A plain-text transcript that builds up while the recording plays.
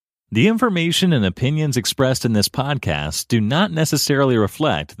The information and opinions expressed in this podcast do not necessarily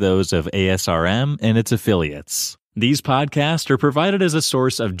reflect those of ASRM and its affiliates. These podcasts are provided as a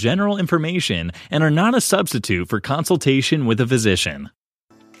source of general information and are not a substitute for consultation with a physician.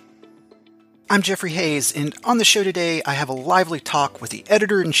 I'm Jeffrey Hayes, and on the show today, I have a lively talk with the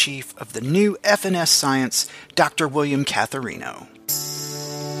editor-in-chief of the new FNS Science, Dr. William Catharino.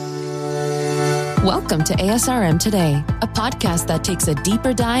 Welcome to ASRM Today, a podcast that takes a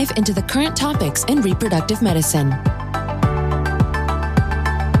deeper dive into the current topics in reproductive medicine.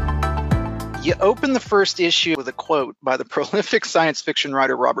 You open the first issue with a quote by the prolific science fiction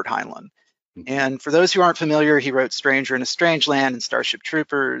writer Robert Heinlein. And for those who aren't familiar, he wrote Stranger in a Strange Land and Starship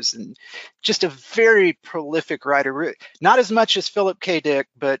Troopers, and just a very prolific writer. Not as much as Philip K. Dick,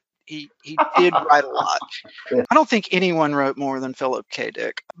 but he did write a lot. I don't think anyone wrote more than Philip K.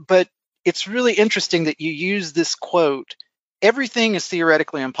 Dick, but it's really interesting that you use this quote, everything is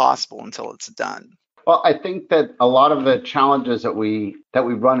theoretically impossible until it's done. Well, I think that a lot of the challenges that we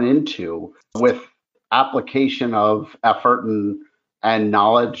run into with application of effort and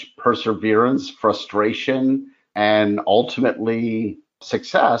knowledge, perseverance, frustration, and ultimately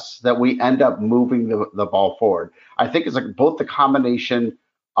success, that we end up moving the ball forward. I think it's like both the combination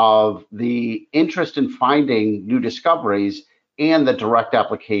of the interest in finding new discoveries and the direct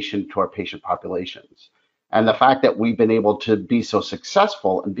application to our patient populations. And the fact that we've been able to be so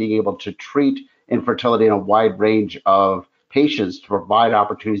successful in being able to treat infertility in a wide range of patients to provide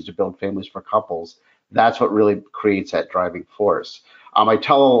opportunities to build families for couples, that's what really creates that driving force. I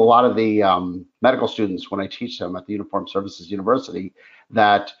tell a lot of the medical students when I teach them at the Uniformed Services University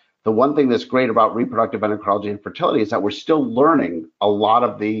that the one thing that's great about reproductive endocrinology and fertility is that we're still learning a lot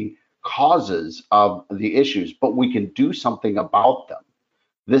of the causes of the issues, but we can do something about them.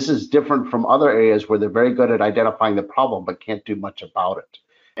 This is different from other areas where they're very good at identifying the problem, but can't do much about it.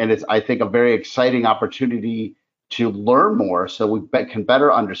 And it's, I think, a very exciting opportunity to learn more so we can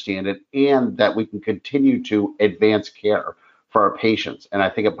better understand it and that we can continue to advance care for our patients. And I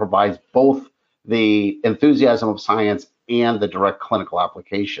think it provides both the enthusiasm of science and the direct clinical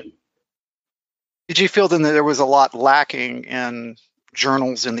application. Did you feel then that there was a lot lacking in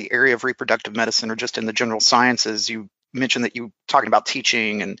journals in the area of reproductive medicine or just in the general sciences? You mentioned that you talking about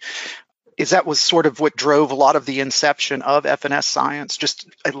teaching, and was sort of what drove a lot of the inception of FNS Science, just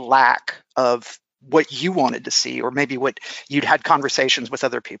a lack of what you wanted to see, or maybe what you'd had conversations with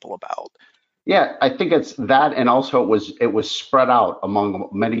other people about? Yeah, I think it's that, and also it was spread out among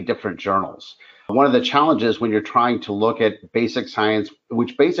many different journals. One of the challenges when you're trying to look at basic science,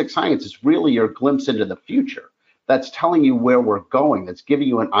 which basic science is really your glimpse into the future. That's telling you where we're going. That's giving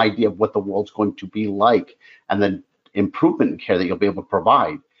you an idea of what the world's going to be like and then improvement in care that you'll be able to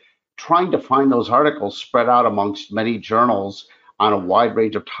provide. Trying to find those articles spread out amongst many journals on a wide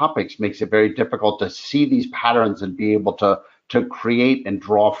range of topics makes it very difficult to see these patterns and be able to create and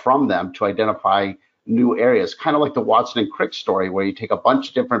draw from them to identify new areas. Kind of like the Watson and Crick story, where you take a bunch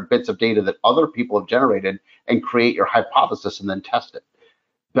of different bits of data that other people have generated and create your hypothesis and then test it.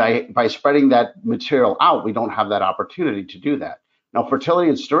 By spreading that material out, we don't have that opportunity to do that. Now, Fertility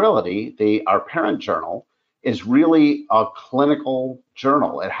and Sterility, our parent journal, is really a clinical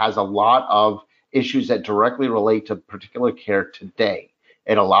journal. It has a lot of issues that directly relate to particular care today.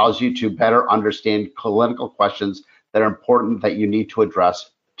 It allows you to better understand clinical questions that are important that you need to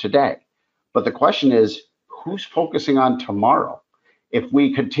address today. But the question is, who's focusing on tomorrow? If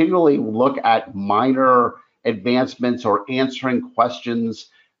we continually look at minor advancements or answering questions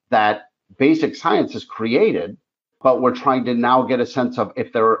that basic science has created, but we're trying to now get a sense of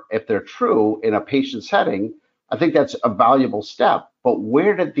if they're true in a patient setting, I think that's a valuable step. But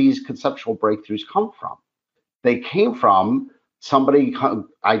where did these conceptual breakthroughs come from? They came from somebody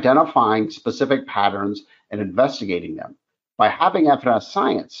identifying specific patterns and investigating them. By having FNS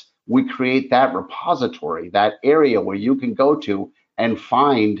Science, we create that repository, that area where you can go to and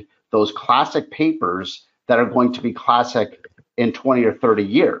find those classic papers that are going to be classic in 20 or 30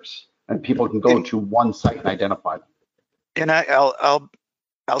 years. And people can go to one site and identify them. And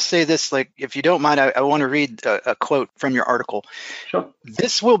I'll say this, like, if you don't mind, I want to read a quote from your article. Sure.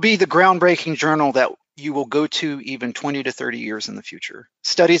 This will be the groundbreaking journal that you will go to even 20 to 30 years in the future.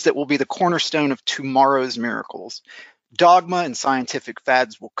 Studies that will be the cornerstone of tomorrow's miracles. Dogma and scientific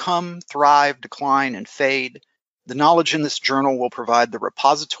fads will come, thrive, decline, and fade. The knowledge in this journal will provide the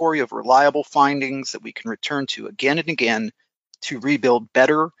repository of reliable findings that we can return to again and again to rebuild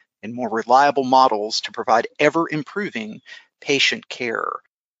better and more reliable models to provide ever-improving patient care.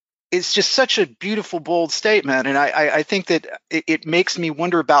 It's just such a beautiful, bold statement. And I think that it makes me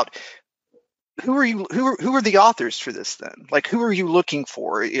wonder about who are the authors for this then? Like, who are you looking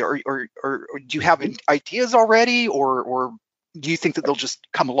for? Or do you have ideas already, or do you think that they'll just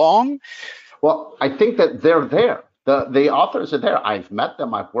come along? Well, I think that they're there. The authors are there. I've met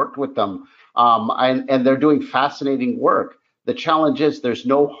them. I've worked with them, and they're doing fascinating work. The challenge is there's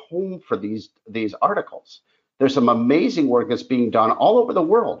no home for these articles. There's some amazing work that's being done all over the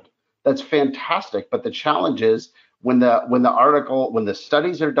world. That's fantastic. But the challenge is when the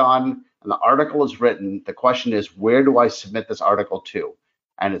studies are done and the article is written, the question is, where do I submit this article to?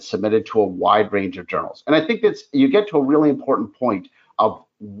 And it's submitted to a wide range of journals. And I think you get to a really important point of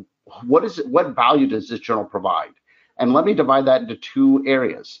what value does this journal provide? And let me divide that into two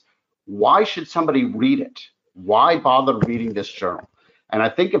areas. Why should somebody read it? Why bother reading this journal? And I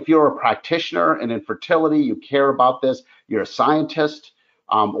think if you're a practitioner and in fertility, you care about this, you're a scientist,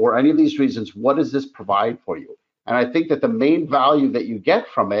 or any of these reasons, what does this provide for you? And I think that the main value that you get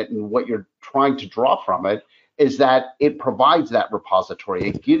from it and what you're trying to draw from it is that it provides that repository.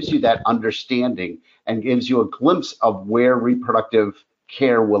 It gives you that understanding and gives you a glimpse of where reproductive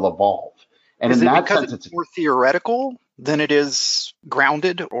care will evolve. And is in it that because sense, it's more theoretical than it is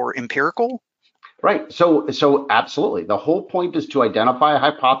grounded or empirical? Right. So absolutely. The whole point is to identify a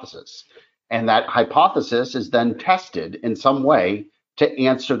hypothesis. And that hypothesis is then tested in some way to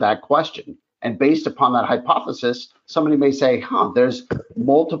answer that question. And based upon that hypothesis, somebody may say, there's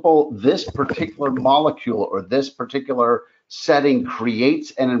this particular molecule or this particular setting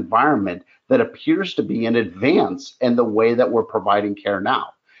creates an environment that appears to be an advance in the way that we're providing care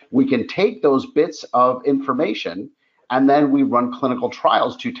now. We can take those bits of information and then we run clinical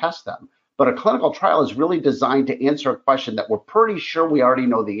trials to test them. But a clinical trial is really designed to answer a question that we're pretty sure we already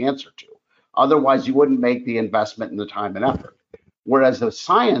know the answer to. Otherwise, you wouldn't make the investment and the time and effort. Whereas the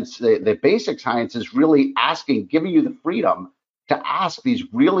science, the basic science is really giving you the freedom to ask these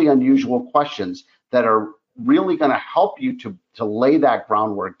really unusual questions that are really going to help you to lay that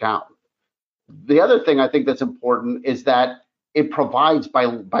groundwork down. The other thing I think that's important is that it provides,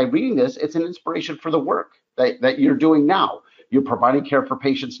 by reading this, it's an inspiration for the work that you're doing now. You're providing care for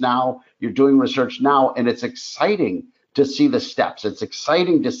patients now, you're doing research now, and it's exciting to see the steps. It's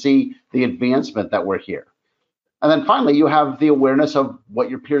exciting to see the advancement that we're here. And then finally, you have the awareness of what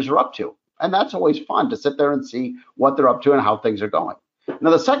your peers are up to. And that's always fun to sit there and see what they're up to and how things are going.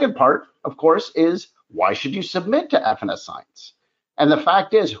 Now, the second part, of course, is why should you submit to FNS Science? And the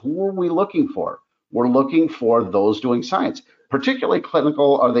fact is, who are we looking for? We're looking for those doing science, particularly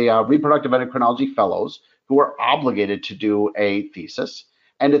clinical or the reproductive endocrinology fellows who are obligated to do a thesis.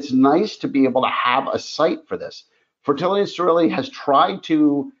 And it's nice to be able to have a site for this. Fertility and Sterility has tried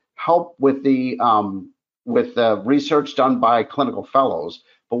to help with the research done by clinical fellows.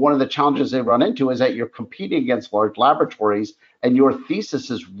 But one of the challenges they run into is that you're competing against large laboratories and your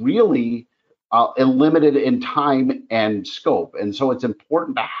thesis is really limited in time and scope. And so it's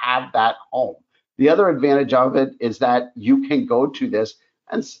important to have that home. The other advantage of it is that you can go to this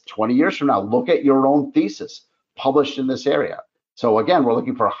and 20 years from now, look at your own thesis published in this area. So again, we're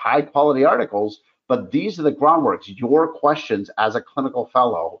looking for high quality articles, but these are the groundworks. Your questions as a clinical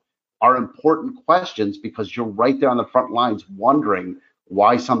fellow are important questions because you're right there on the front lines wondering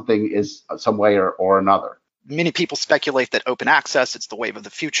why something is some way or another. Many people speculate that open access, it's the wave of the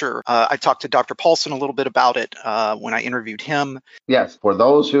future. I talked to Dr. Paulson a little bit about it when I interviewed him. Yes, for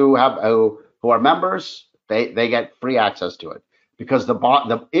those who are members, they get free access to it. Because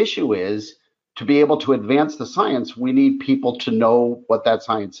the issue is, to be able to advance the science, we need people to know what that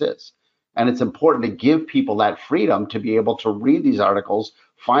science is. And it's important to give people that freedom to be able to read these articles,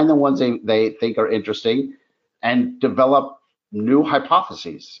 find the ones they think are interesting, and develop new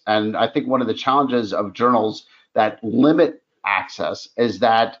hypotheses. And I think one of the challenges of journals that limit access is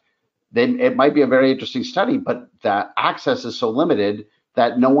that then it might be a very interesting study, but the access is so limited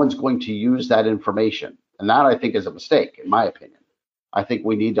that no one's going to use that information. And that, I think, is a mistake, in my opinion. I think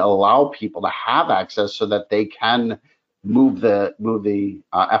we need to allow people to have access so that they can move the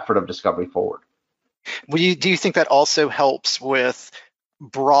effort of discovery forward. Do you think that also helps with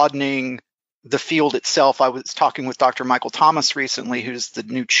broadening the field itself? I was talking with Dr. Michael Thomas recently, who's the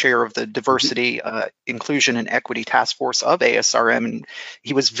new chair of the Diversity, Inclusion, and Equity Task Force of ASRM, and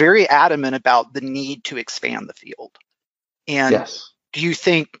he was very adamant about the need to expand the field. And yes. Do you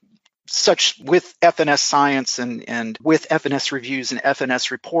think with FNS Science and with FNS reviews and FNS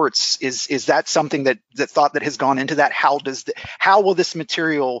reports, is that something that thought that has gone into that? How will this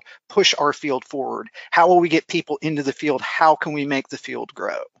material push our field forward? How will we get people into the field? How can we make the field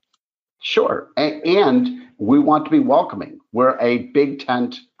grow? Sure. And we want to be welcoming. We're a big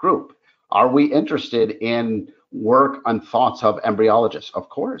tent group. Are we interested in work on thoughts of embryologists? Of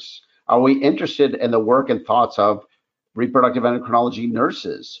course. Are we interested in the work and thoughts of reproductive endocrinology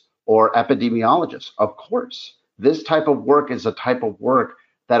nurses or epidemiologists? Of course. This type of work is a type of work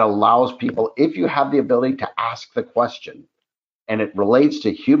that allows people, if you have the ability to ask the question and it relates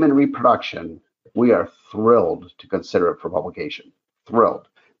to human reproduction, we are thrilled to consider it for publication. Thrilled.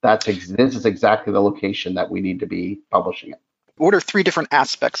 This is exactly the location that we need to be publishing it. What are 3 different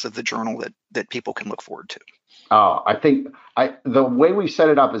aspects of the journal that people can look forward to? I think the way we set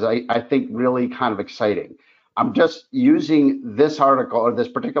it up is I think really kind of exciting. I'm just using this article or this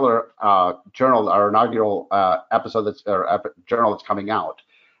particular journal, our inaugural episode journal that's coming out,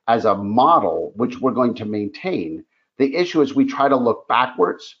 as a model which we're going to maintain. The issue is we try to look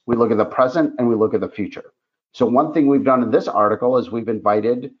backwards, we look at the present, and we look at the future. So one thing we've done in this article is we've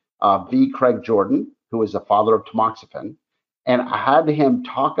invited V. Craig Jordan, who is the father of tamoxifen, and I had him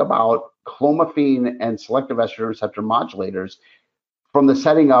talk about clomiphene and selective estrogen receptor modulators from the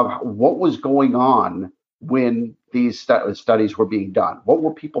setting of what was going on when these studies were being done. What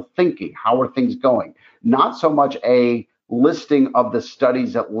were people thinking? How were things going? Not so much a listing of the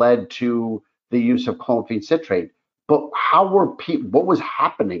studies that led to the use of clomiphene citrate, but what was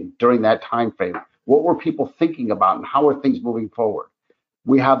happening during that time frame? What were people thinking about, and how are things moving forward?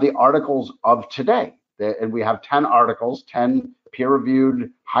 We have the articles of today, and we have 10 articles, 10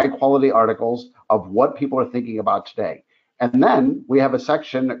 peer-reviewed, high-quality articles of what people are thinking about today. And then we have a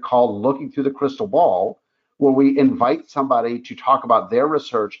section called Looking Through the Crystal Ball, where we invite somebody to talk about their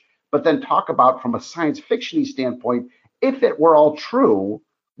research, but then talk about, from a science fiction standpoint, if it were all true,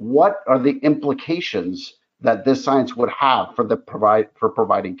 what are the implications that this science would have for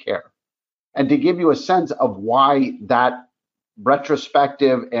providing care? And to give you a sense of why that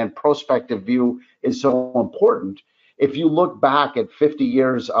retrospective and prospective view is so important, if you look back at 50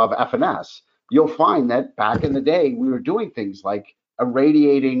 years of FNS, you'll find that back in the day, we were doing things like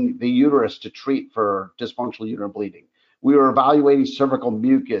irradiating the uterus to treat for dysfunctional uterine bleeding. We were evaluating cervical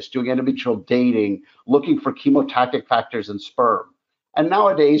mucus, doing endometrial dating, looking for chemotactic factors in sperm. And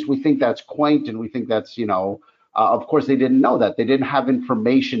nowadays, we think that's quaint, and we think that's, of course, they didn't know that. They didn't have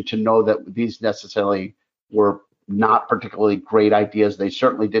information to know that these necessarily were not particularly great ideas. They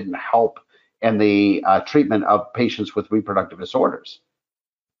certainly didn't help in the treatment of patients with reproductive disorders.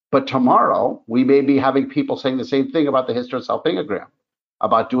 But tomorrow, we may be having people saying the same thing about the hysterosalpingogram,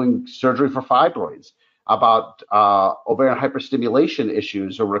 about doing surgery for fibroids, about ovarian hyperstimulation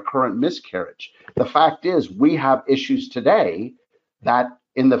issues or recurrent miscarriage. The fact is, we have issues today that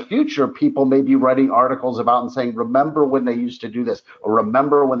in the future, people may be writing articles about and saying, remember when they used to do this, or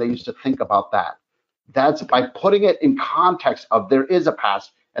remember when they used to think about that. That's by putting it in context of there is a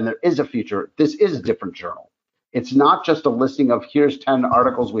past and there is a future. This is a different journal. It's not just a listing of here's 10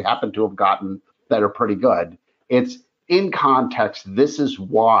 articles we happen to have gotten that are pretty good. It's in context. This is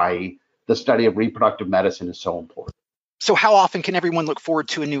why the study of reproductive medicine is so important. So how often can everyone look forward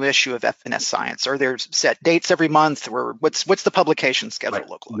to a new issue of FNS Science? Are there set dates every month, or what's the publication schedule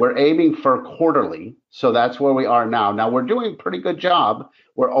look like? We're aiming for quarterly, so that's where we are now. Now we're doing a pretty good job.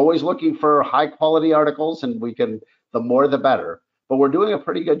 We're always looking for high quality articles, and the more the better. But we're doing a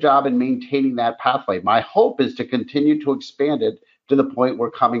pretty good job in maintaining that pathway. My hope is to continue to expand it to the point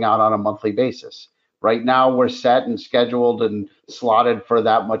we're coming out on a monthly basis. Right now we're set and scheduled and slotted for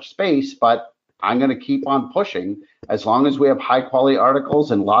that much space, but I'm going to keep on pushing. As long as we have high quality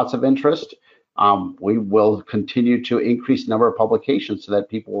articles and lots of interest, we will continue to increase the number of publications so that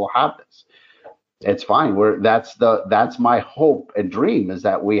people will have this. It's fine. That's my hope and dream, is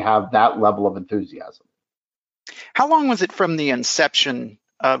that we have that level of enthusiasm. How long was it from the inception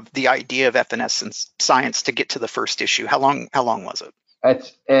of the idea of FNS Science to get to the first issue? How long was it?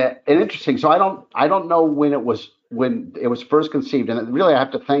 It's interesting. So I don't know when it was first conceived, and really I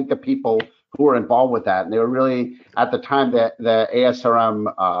have to thank the people who were involved with that. And they were really, at the time, the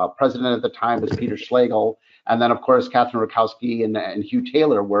ASRM president at the time was Peter Schlegel, and then of course Catherine Rakowski and Hugh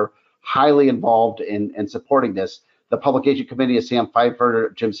Taylor were highly involved in supporting this. The publication committee of Sam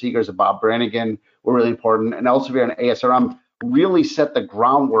Pfeiffer, Jim Seegers, and Bob Brannigan were really important, and Elsevier and ASRM really set the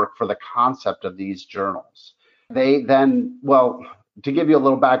groundwork for the concept of these journals. They then, to give you a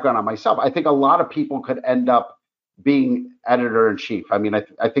little background on myself, I think a lot of people could end up being editor-in-chief. I mean,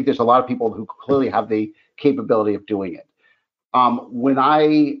 I think there's a lot of people who clearly have the capability of doing it. When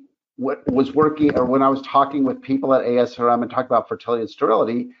I was working, or when I was talking with people at ASRM and talking about fertility and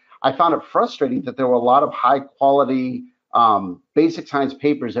sterility, I found it frustrating that there were a lot of high-quality basic science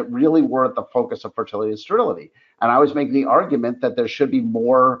papers that really were at the focus of fertility and sterility. And I was making the argument that there should be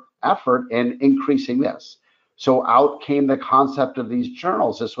more effort in increasing this. So out came the concept of these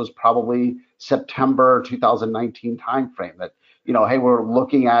journals. This was probably September 2019 timeframe, that hey, we're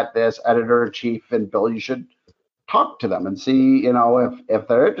looking at this, editor-in-chief, and Bill, you should talk to them and see, if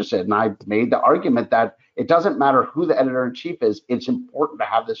they're interested. And I made the argument that it doesn't matter who the editor-in-chief is, it's important to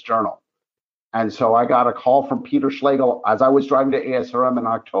have this journal. And so I got a call from Peter Schlegel as I was driving to ASRM in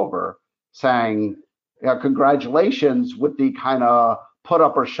October saying, congratulations with the kind of put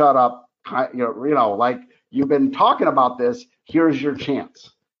up or shut up, like you've been talking about this, here's your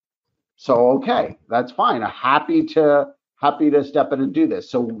chance. So, okay, that's fine. I'm happy to step in and do this.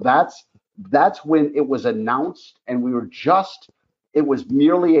 So that's when it was announced, and it was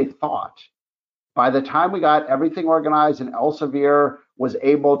merely a thought. By the time we got everything organized and Elsevier was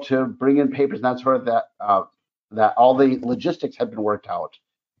able to bring in papers and that sort of that all the logistics had been worked out,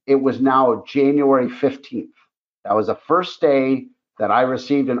 it was now January 15th. That was the first day that I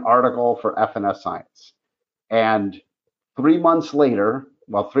received an article for FNS Science. And 3 months later,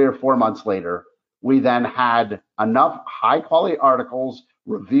 3 or 4 months later, we then had enough high quality articles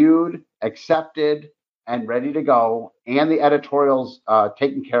reviewed, accepted, and ready to go, and the editorials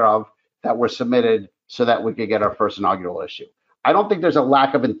taken care of that were submitted so that we could get our first inaugural issue. I don't think there's a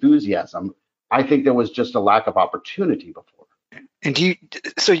lack of enthusiasm. I think there was just a lack of opportunity before. And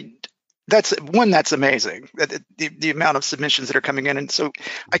that's amazing, the amount of submissions that are coming in. And so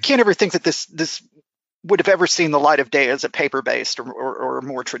I can't ever think that this would have ever seen the light of day as a paper-based or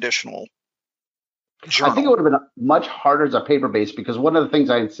more traditional journal. I think it would have been much harder as a paper-based, because one of the things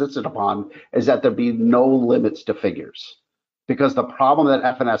I insisted upon is that there be no limits to figures. Because the problem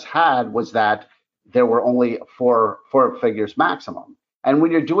that FNS had was that there were only four figures maximum. And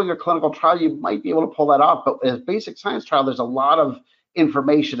when you're doing a clinical trial, you might be able to pull that off. But as basic science trial, there's a lot of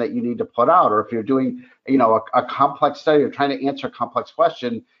information that you need to put out. Or if you're doing, a complex study or trying to answer a complex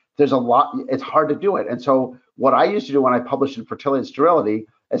question, there's a lot. It's hard to do it. And so what I used to do when I published in Fertility and Sterility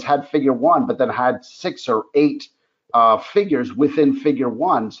is had figure 1, but then had 6 or 8 figures within figure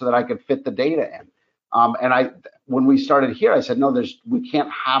 1 so that I could fit the data in. When we started here, I said, no, we can't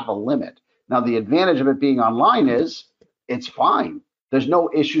have a limit. Now, the advantage of it being online is it's fine. There's no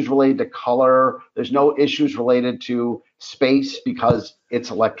issues related to color. There's no issues related to space because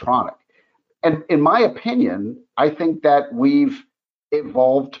it's electronic. And in my opinion, I think that we've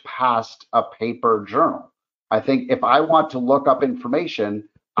evolved past a paper journal. I think if I want to look up information,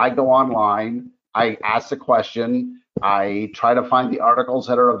 I go online, I ask the question, I try to find the articles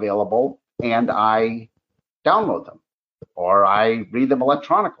that are available, and I download them or I read them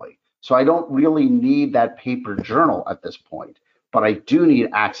electronically. So I don't really need that paper journal at this point, but I do need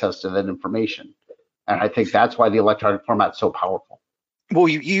access to that information. And I think that's why the electronic format is so powerful. Well,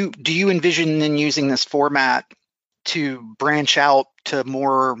 do you envision then using this format to branch out to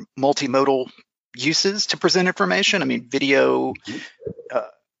more multimodal uses to present information? I mean, video,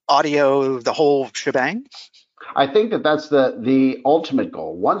 audio, the whole shebang? I think that that's the ultimate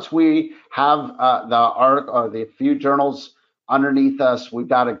goal. Once we have the article or the few journals underneath us, we've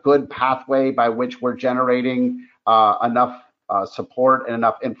got a good pathway by which we're generating enough support and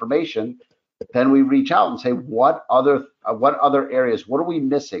enough information. Then we reach out and say, what other areas? What are we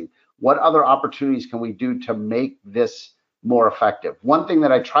missing? What other opportunities can we do to make this more effective? One thing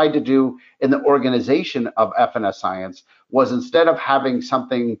that I tried to do in the organization of FNS Science was, instead of having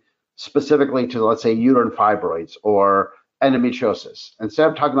something specifically to, let's say, uterine fibroids or endometriosis, instead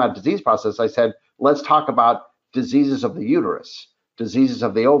of talking about disease process, I said, let's talk about diseases of the uterus, diseases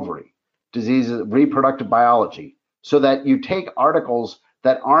of the ovary, diseases, reproductive biology, so that you take articles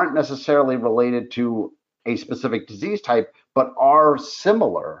that aren't necessarily related to a specific disease type, but are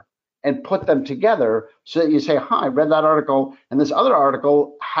similar, and put them together so that you say, I read that article, and this other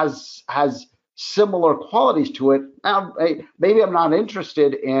article has similar qualities to it. Now, maybe I'm not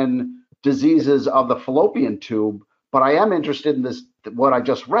interested in diseases of the fallopian tube, but I am interested in this, what I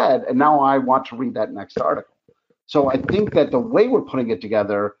just read, and now I want to read that next article. So I think that the way we're putting it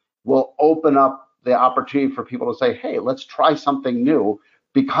together will open up the opportunity for people to say, hey, let's try something new,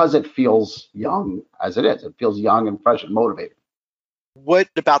 because it feels young as it is. It feels young and fresh and motivating. What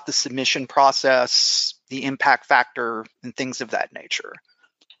about the submission process, the impact factor, and things of that nature?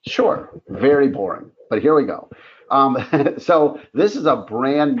 Sure. Very boring, but here we go. So this is a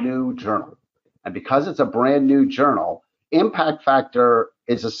brand new journal. And because it's a brand new journal, impact factor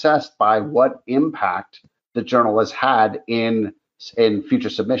is assessed by what impact the journal has had in future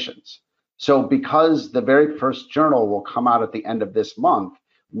submissions. So because the very first journal will come out at the end of this month,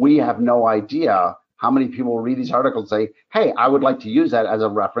 we have no idea how many people will read these articles and say, hey, I would like to use that as a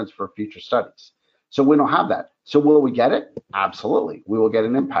reference for future studies. So we don't have that. So will we get it? Absolutely. We will get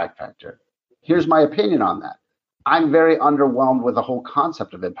an impact factor. Here's my opinion on that. I'm very underwhelmed with the whole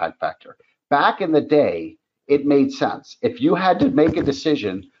concept of impact factor. Back in the day, it made sense. If you had to make a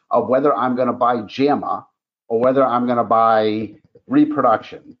decision of whether I'm going to buy JAMA or whether I'm going to buy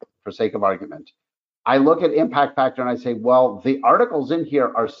reproduction, for sake of argument, I look at impact factor and I say, well, the articles in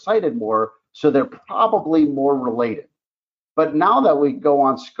here are cited more, so they're probably more related. But now that we go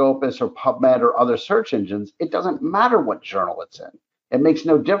on Scopus or PubMed or other search engines, it doesn't matter what journal it's in. It makes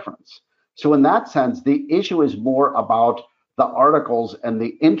no difference. So in that sense, the issue is more about the articles and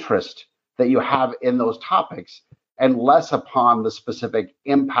the interest that you have in those topics and less upon the specific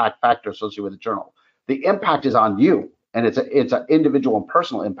impact factor associated with the journal. The impact is on you, and it's an individual and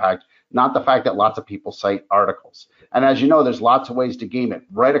personal impact, not the fact that lots of people cite articles. And as you know, there's lots of ways to game it.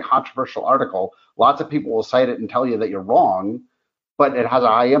 Write a controversial article. Lots of people will cite it and tell you that you're wrong, but it has a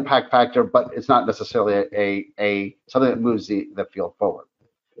high impact factor, but it's not necessarily a something that moves the field forward.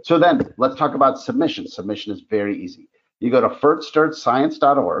 So then let's talk about submission. Submission is very easy. You go to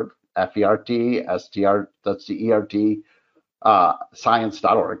fertscience.org, FERTSTRCERT,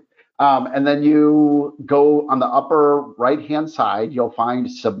 science.org. And then you go on the upper right-hand side, you'll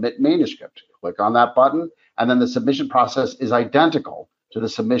find submit manuscript. Click on that button, and then the submission process is identical to the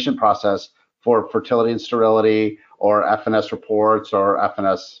submission process for fertility and sterility or FNS reports or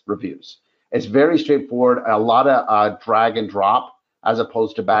FNS reviews. It's very straightforward, a lot of drag and drop, as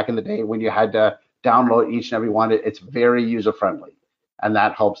opposed to back in the day when you had to download each and every one. It's very user-friendly, and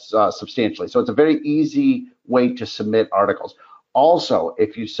that helps substantially. So it's a very easy way to submit articles. Also,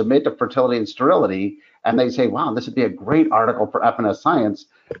 if you submit to fertility and sterility and they say, wow, this would be a great article for FNS Science,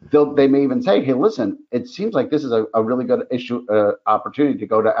 they may even say, hey, listen, it seems like this is a really good opportunity to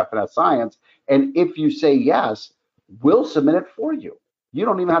go to FNS Science. And if you say yes, we'll submit it for you. You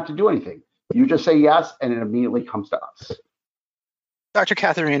don't even have to do anything. You just say yes, and it immediately comes to us. Dr.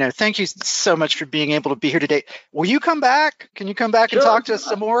 Catharino, thank you so much for being able to be here today. Will you come back? Can you come back and talk to us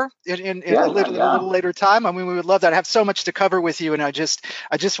some more in a little later time? I mean, we would love that. I have so much to cover with you, and I just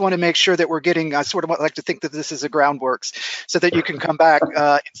want to make sure that we're getting. I sort of like to think that this is a groundworks, so that you can come back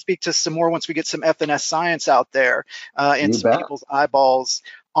and speak to us some more once we get some FNS science out there and some people's eyeballs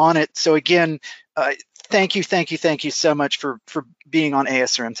on it. So again, thank you so much for being on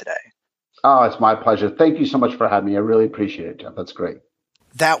ASRM today. Oh, it's my pleasure. Thank you so much for having me. I really appreciate it, Jeff. That's great.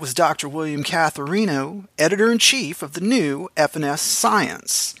 That was Dr. William Catharino, Editor-in-Chief of the new FNS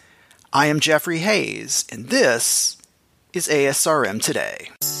Science. I am Jeffrey Hayes, and this is ASRM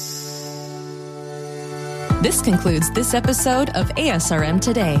Today. This concludes this episode of ASRM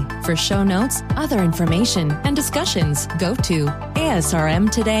Today. For show notes, other information, and discussions, go to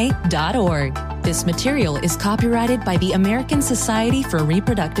asrmtoday.org. This material is copyrighted by the American Society for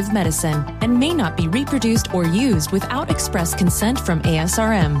Reproductive Medicine and may not be reproduced or used without express consent from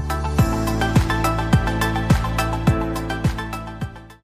ASRM.